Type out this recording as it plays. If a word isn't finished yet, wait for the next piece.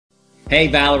Hey,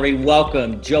 Valerie,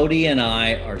 welcome. Jody and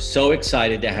I are so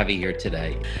excited to have you here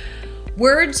today.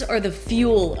 Words are the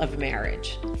fuel of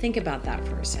marriage. Think about that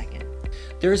for a second.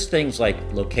 There's things like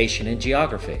location and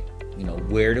geography.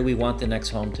 Where do we want the next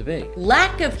home to be?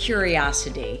 Lack of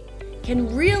curiosity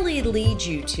can really lead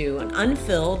you to an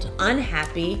unfilled,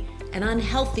 unhappy, and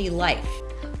unhealthy life.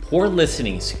 Poor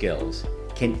listening skills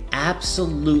can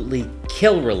absolutely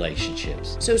kill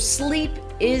relationships. So sleep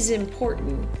is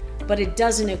important, but it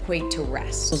doesn't equate to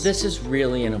rest. So this is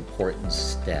really an important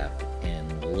step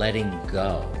in letting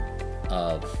go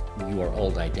of your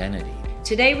old identity.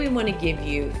 Today we want to give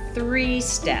you 3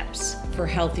 steps for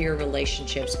healthier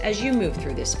relationships as you move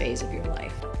through this phase of your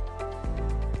life.